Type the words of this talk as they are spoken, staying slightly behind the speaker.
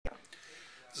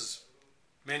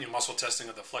manual muscle testing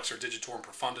of the Flexor Digitorum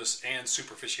Profundus and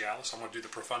Superficialis. I'm going to do the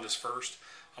Profundus first.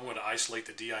 I'm going to isolate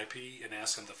the DIP and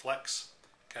ask him to flex.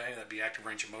 Okay, that'd be active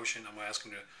range of motion. I'm going to ask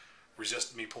him to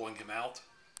resist me pulling him out.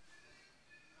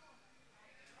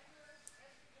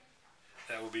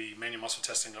 That will be manual muscle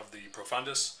testing of the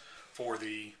Profundus. For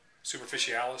the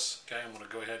Superficialis, okay, I'm going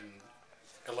to go ahead and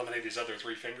eliminate these other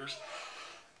 3 fingers.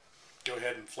 Go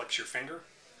ahead and flex your finger.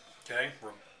 Okay, we're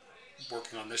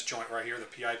working on this joint right here, the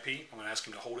PIP. I'm going to ask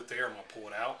him to hold it there. I'm going to pull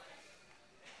it out.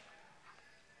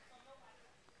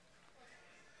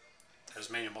 That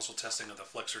is manual muscle testing of the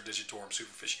Flexor Digitorum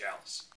Superficialis.